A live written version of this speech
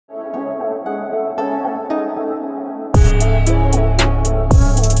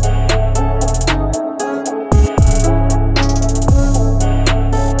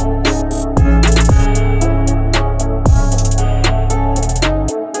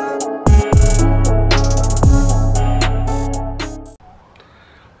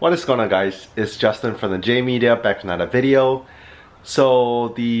What is going on, guys? It's Justin from the J Media, back with another video. So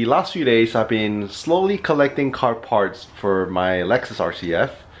the last few days I've been slowly collecting car parts for my Lexus RCF,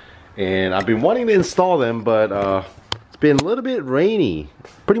 and I've been wanting to install them, but it's been a little bit rainy.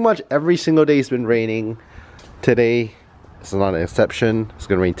 Pretty much every single day it's been raining. Today it's not an exception. It's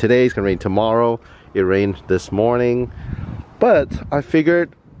gonna rain today, it's gonna rain tomorrow. It rained this morning, but I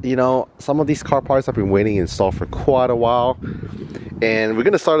figured, you know, some of these car parts I've been waiting to install for quite a while, and we're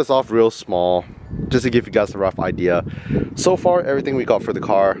gonna start this off real small just to give you guys a rough idea. So far, everything we got for the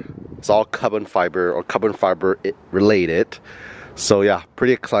car is all carbon fiber or carbon fiber related. So yeah,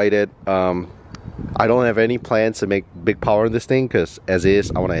 pretty excited. I don't have any plans to make big power in this thing because as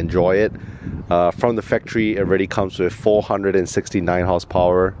is, I want to enjoy it. From the factory, it already comes with 469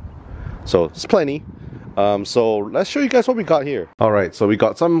 horsepower, so it's plenty. So let's show you guys what we got here. Alright, so we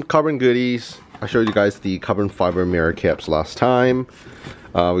got some carbon goodies. I showed you guys the carbon fiber mirror caps last time.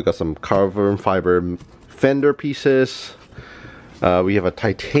 We got some carbon fiber fender pieces. We have a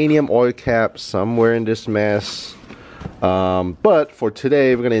titanium oil cap somewhere in this mess. But for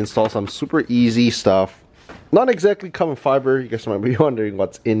today, we're going to install some super easy stuff. Not exactly carbon fiber. You guys might be wondering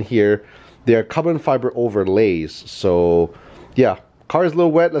what's in here. They're carbon fiber overlays. So yeah, car is a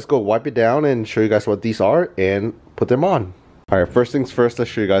little wet. Let's go wipe it down and show you guys what these are and put them on. Alright, first things first, let's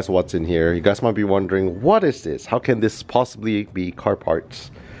show you guys what's in here. You guys might be wondering, what is this? How can this possibly be car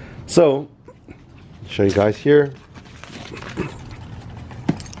parts? So, show you guys here.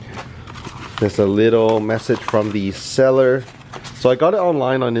 There's a little message from the seller. So I got it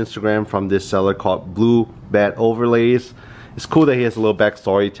online on Instagram from this seller called Blue Bat Overlays. It's cool that he has a little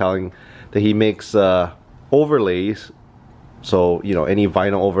backstory telling that he makes overlays. So, you know, any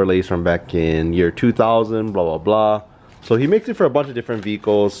vinyl overlays from back in year 2000, blah, blah, blah. So he makes it for a bunch of different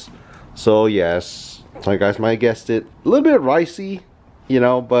vehicles. So yes, you guys might have guessed it, a little bit ricey, you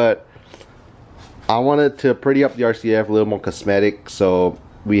know, but I wanted to pretty up the RCF, a little more cosmetic. So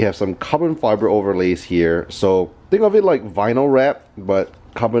we have some carbon fiber overlays here. So think of it like vinyl wrap, but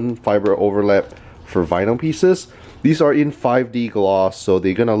carbon fiber overlap for vinyl pieces. These are in 5D gloss, so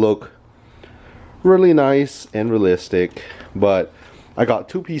they're gonna look really nice and realistic. But I got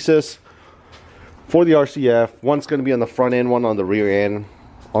two pieces for the RCF. One's going to be on the front end, one on the rear end.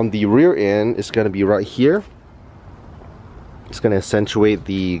 On the rear end, it's going to be right here. It's going to accentuate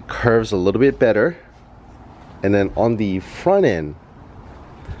the curves a little bit better. And then on the front end,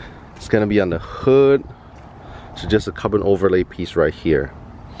 it's going to be on the hood. So just a carbon overlay piece right here.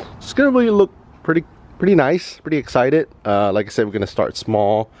 It's going to really look pretty nice, pretty excited. Like I said, we're going to start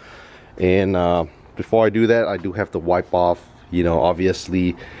small. And before I do that, I do have to wipe off, you know,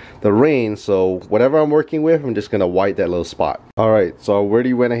 obviously the rain. So whatever I'm working with, I'm just gonna wipe that little spot. Alright, so I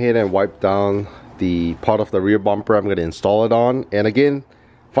already went ahead and wiped down the part of the rear bumper I'm gonna install it on. And again,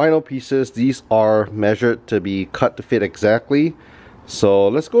 final pieces, these are measured to be cut to fit exactly. So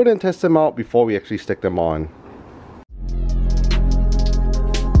let's go ahead and test them out before we actually stick them on.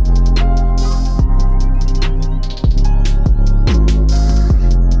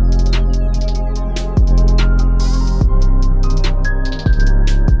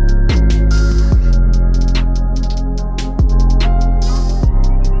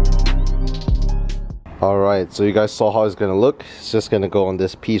 Alright, so you guys saw how it's gonna look. It's just gonna go on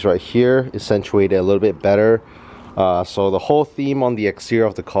this piece right here, accentuate it a little bit better. So the whole theme on the exterior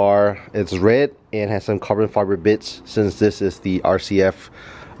of the car, it's red and has some carbon fiber bits, since this is the RCF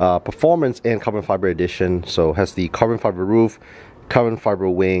Performance and Carbon Fiber Edition. So it has the carbon fiber roof, carbon fiber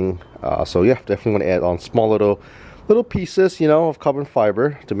wing. So yeah, definitely want to add on small little pieces, you know, of carbon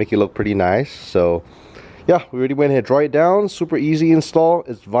fiber to make it look pretty nice. So yeah, we already went ahead and dry it down. Super easy install.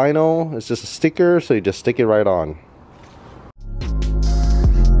 It's vinyl. It's just a sticker, so you just stick it right on.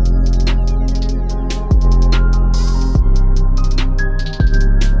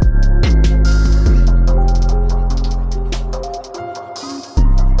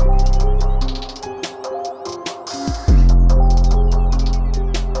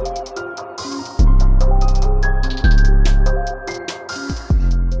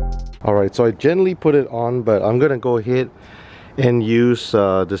 Alright, so I gently put it on, but I'm gonna go ahead and use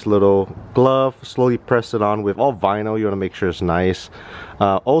this little glove, slowly press it on with all vinyl. You want to make sure it's nice.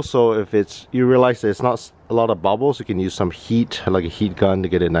 Also, if you realize that it's not a lot of bubbles, you can use some heat, like a heat gun, to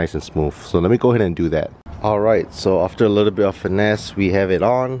get it nice and smooth. So let me go ahead and do that. Alright, so after a little bit of finesse, we have it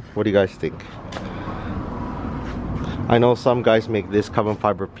on. What do you guys think? I know some guys make this carbon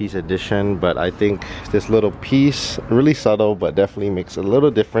fiber piece edition, but I think this little piece, really subtle, but definitely makes a little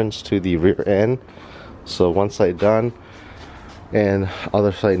difference to the rear end. So one side done and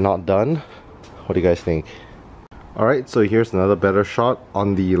other side not done. What do you guys think? Alright, so here's another better shot.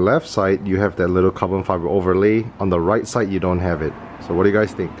 On the left side, you have that little carbon fiber overlay. On the right side, you don't have it. So what do you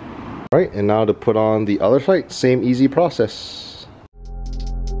guys think? Alright, and now to put on the other side, same easy process.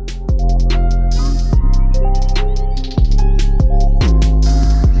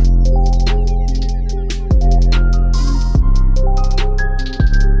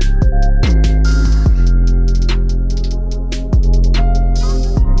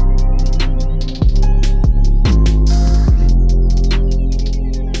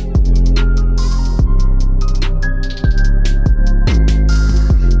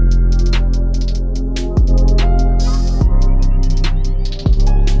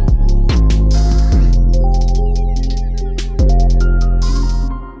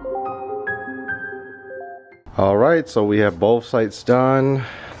 Alright, so we have both sides done,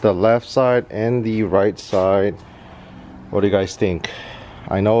 the left side and the right side. What do you guys think?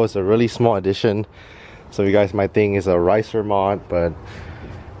 I know it's a really small addition, so you guys might think it's a ricer mod, but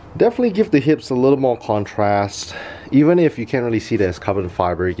definitely give the hips a little more contrast. Even if you can't really see that it's carbon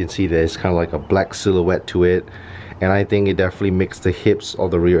fiber, you can see that it's kind of like a black silhouette to it, and I think it definitely makes the hips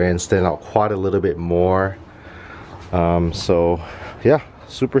of the rear end stand out quite a little bit more. So yeah,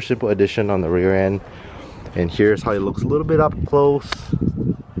 super simple addition on the rear end. And here's how it looks a little bit up close.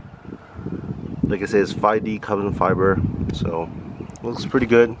 Like I said, it's 5D carbon fiber, so looks pretty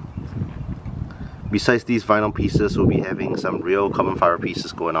good. Besides these vinyl pieces, we'll be having some real carbon fiber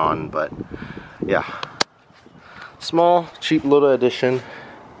pieces going on, but yeah, small, cheap little addition.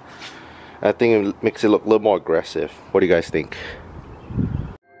 I think it makes it look a little more aggressive. What do you guys think?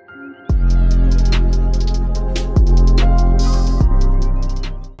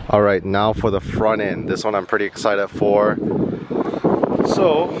 Alright, now for the front end. This one I'm pretty excited for.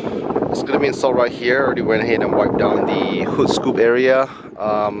 So, it's going to be installed right here. Already went ahead and wiped down the hood scoop area.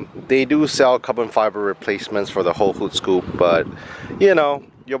 They do sell carbon fiber replacements for the whole hood scoop, but you know,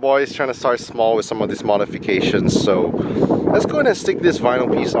 your boy is trying to start small with some of these modifications. So, let's go ahead and stick this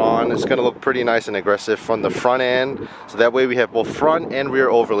vinyl piece on. It's going to look pretty nice and aggressive from the front end. So that way we have both front and rear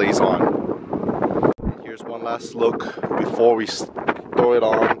overlays on. Here's one last look before we throw it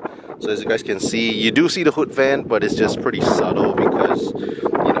on. So as you guys can see, you do see the hood vent, but it's just pretty subtle because,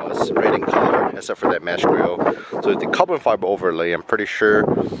 you know, it's red in color except for that mesh grill. So the carbon fiber overlay, I'm pretty sure,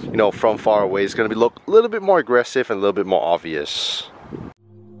 you know, from far away it's going to look a little bit more aggressive and a little bit more obvious.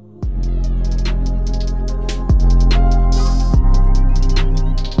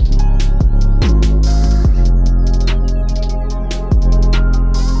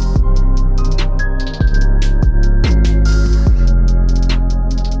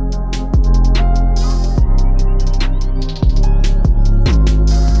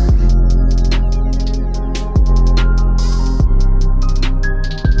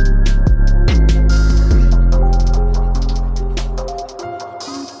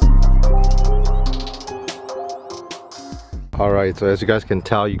 Alright, so as you guys can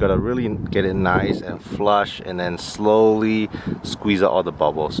tell, you gotta really get it nice and flush and then slowly squeeze out all the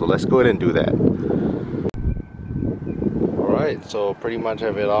bubbles. So let's go ahead and do that. Alright, so pretty much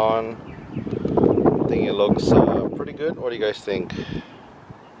have it on. I think it looks pretty good. What do you guys think?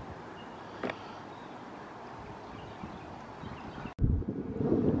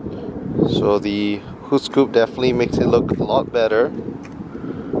 So the hood scoop definitely makes it look a lot better.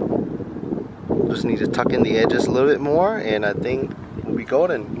 Just need to tuck in the edges a little bit more, and I think we'll be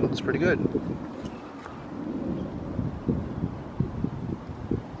golden. It looks pretty good.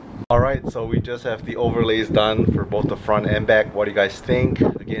 Alright, so we just have the overlays done for both the front and back. What do you guys think?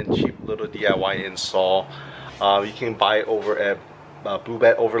 Again, cheap little DIY install. You can buy it over at Blue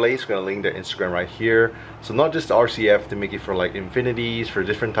Bat Overlays. We're gonna link their Instagram right here. So not just the RCF, to make it for like Infinities, for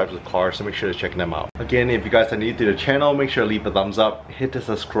different types of cars, so make sure to check them out. Again, if you guys are new to the channel, make sure to leave a thumbs up, hit the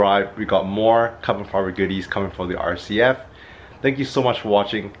subscribe. We got more carbon fiber goodies coming from the RCF. Thank you so much for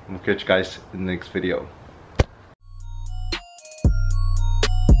watching, and we'll catch you guys in the next video.